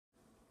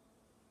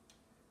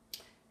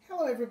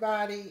Hello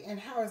everybody, and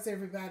how is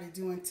everybody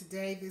doing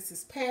today? This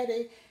is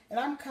Patty, and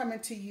I'm coming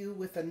to you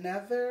with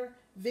another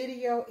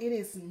video. It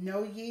is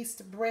no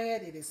yeast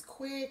bread. It is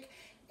quick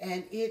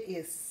and it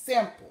is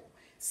simple.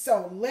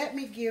 So let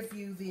me give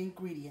you the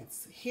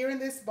ingredients. Here in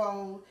this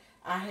bowl,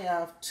 I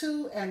have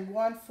 2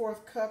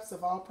 1/4 cups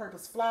of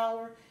all-purpose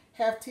flour,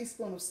 half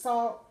teaspoon of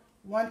salt,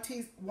 1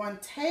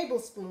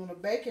 tablespoon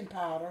of baking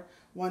powder,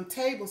 1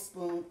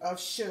 tablespoon of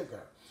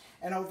sugar.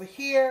 And over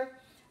here,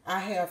 I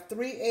have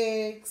 3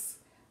 eggs,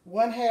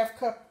 1/2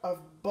 cup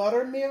of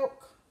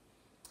buttermilk,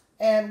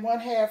 and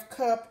 1/2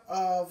 cup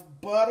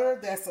of butter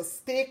that's a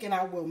stick, and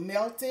I will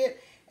melt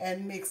it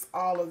and mix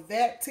all of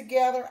that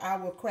together. I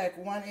will crack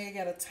 1 egg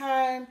at a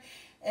time,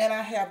 and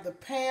I have the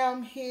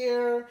pan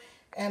here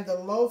and the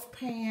loaf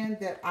pan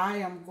that I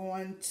am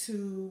going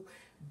to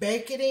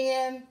bake it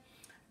in.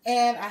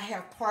 And I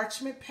have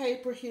parchment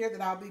paper here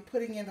that I'll be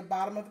putting in the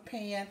bottom of the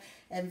pan.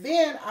 And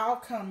then I'll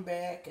come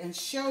back and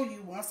show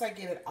you, once I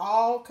get it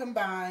all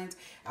combined,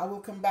 I will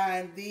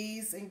combine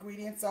these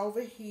ingredients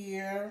over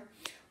here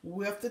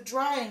with the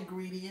dry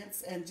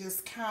ingredients and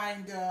just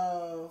kind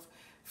of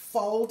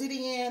fold it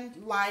in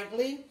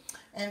lightly.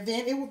 And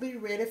then it will be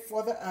ready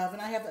for the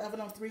oven. I have the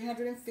oven on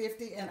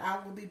 350, and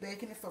I will be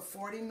baking it for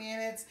 40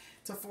 minutes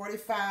to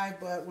 45.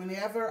 But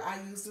whenever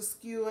I use the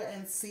skewer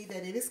and see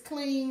that it is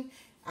clean,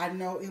 I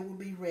know it will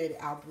be ready.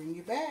 I'll bring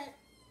you back.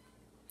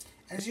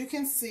 As you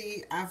can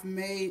see, I've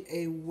made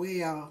a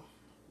well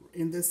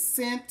in the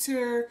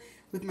center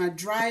with my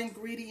dry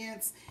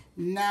ingredients.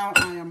 Now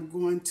I am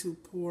going to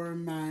pour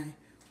my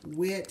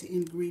wet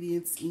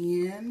ingredients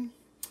in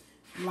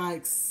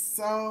like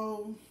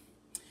so.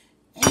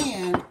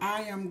 And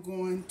I am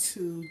going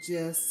to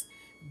just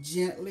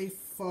gently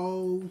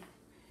fold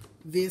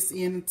this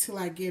in until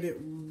I get it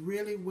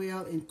really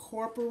well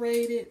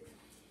incorporated.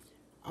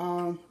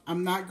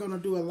 I'm not going to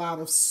do a lot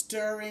of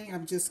stirring.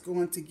 I'm just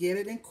going to get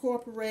it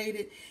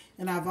incorporated.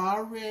 And I've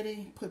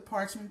already put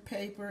parchment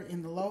paper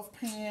in the loaf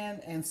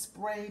pan and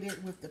sprayed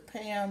it with the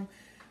pan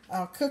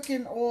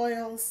cooking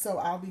oil. So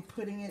I'll be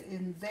putting it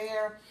in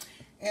there.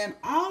 And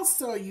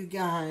also, you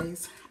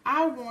guys,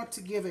 I want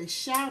to give a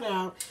shout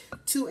out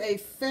to a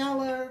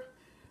fella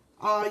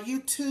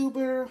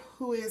YouTuber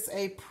who is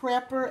a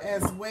prepper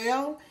as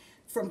well.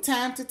 From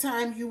time to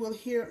time, you will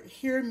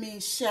hear me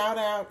shout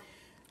out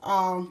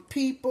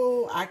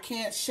people. I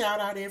can't shout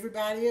out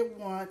everybody at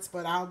once,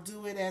 but I'll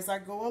do it as I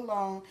go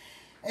along.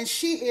 And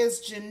she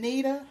is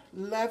Janita,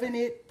 Loving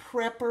It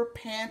Prepper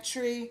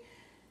Pantry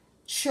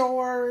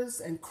Chores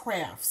and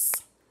Crafts.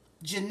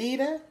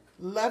 Janita,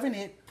 Loving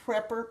It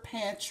Prepper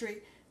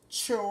Pantry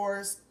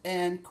Chores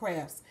and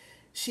Crafts.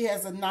 She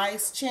has a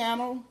nice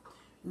channel,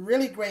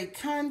 really great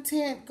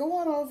content. Go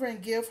on over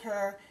and give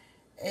her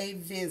a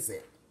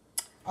visit.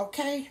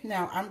 Okay,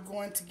 now I'm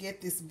going to get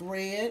this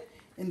bread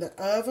in the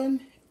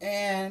oven.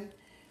 And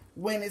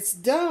when it's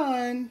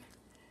done,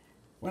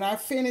 when I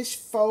finish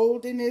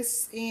folding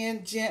this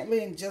in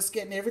gently and just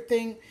getting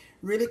everything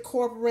really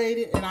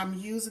incorporated, and I'm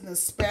using the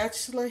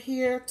spatula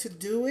here to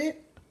do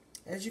it,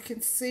 as you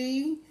can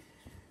see.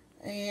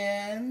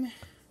 And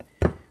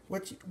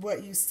what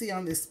you see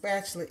on this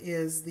spatula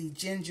is the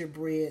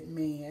gingerbread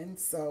man.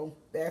 So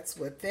that's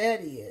what that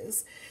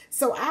is.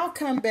 So I'll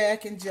come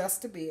back in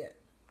just a bit.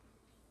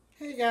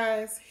 Hey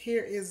guys,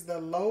 here is the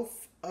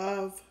loaf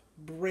of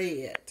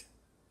bread.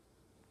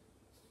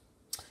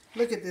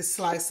 Look at this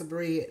slice of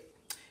bread.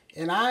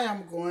 And I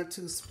am going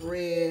to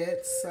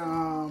spread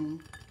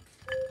some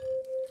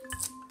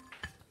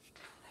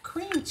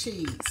cream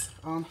cheese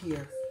on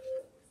here.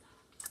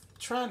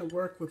 Trying to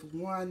work with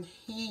one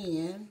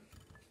hand.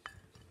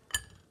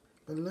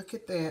 But look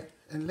at that.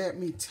 And let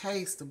me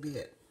taste a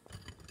bit.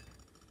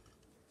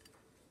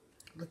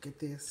 Look at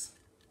this.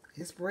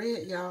 It's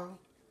bread, y'all.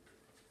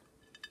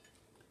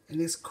 And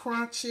it's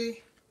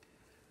crunchy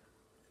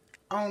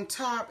on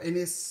top. And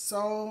it's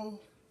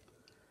so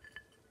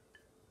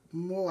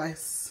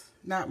moist,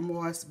 not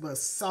moist, but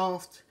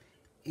soft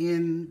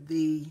in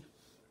the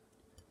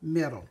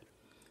middle.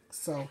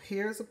 So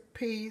here's a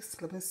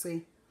piece. Let me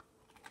see.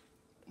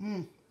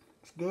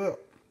 It's good.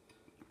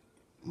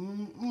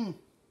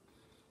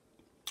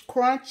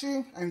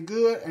 Crunchy and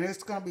good, and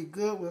it's gonna be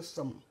good with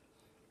some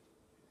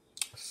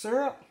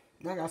syrup.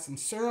 I got some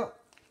syrup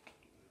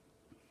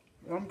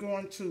I'm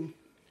going to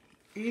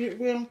eat it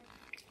with,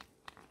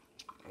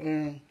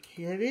 and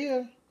here it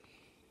is.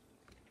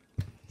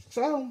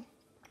 So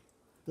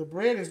the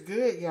bread is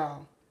good,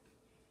 y'all.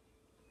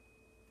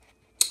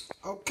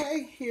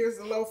 Okay, here's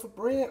a loaf of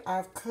bread.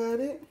 I've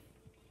cut it.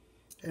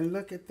 And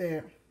look at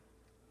that.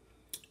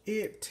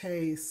 It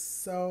tastes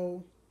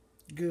so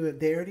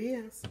good. There it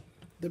is.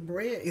 The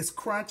bread is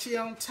crunchy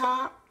on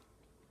top.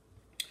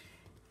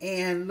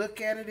 And look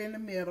at it in the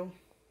middle.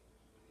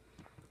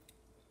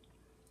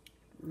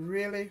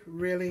 Really,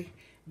 really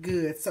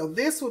good. So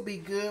this will be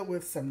good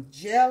with some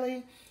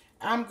jelly.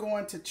 I'm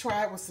going to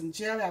try it with some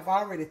jelly. I've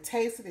already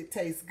tasted it. It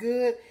tastes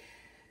good.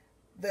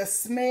 The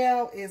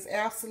smell is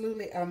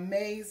absolutely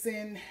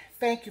amazing.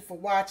 Thank you for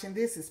watching.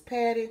 This is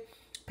Patty,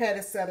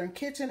 Patty's Southern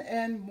Kitchen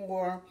and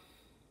More.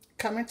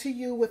 coming to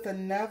you with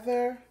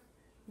another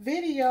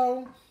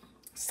video.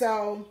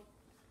 So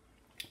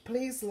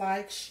please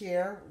like,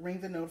 share,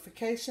 ring the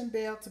notification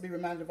bell to be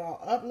reminded of all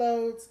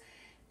uploads.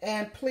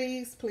 And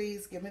please,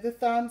 please give me the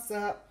thumbs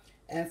up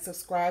and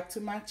subscribe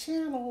to my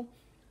channel.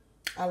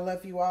 I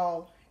love you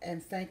all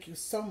and thank you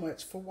so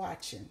much for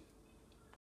watching.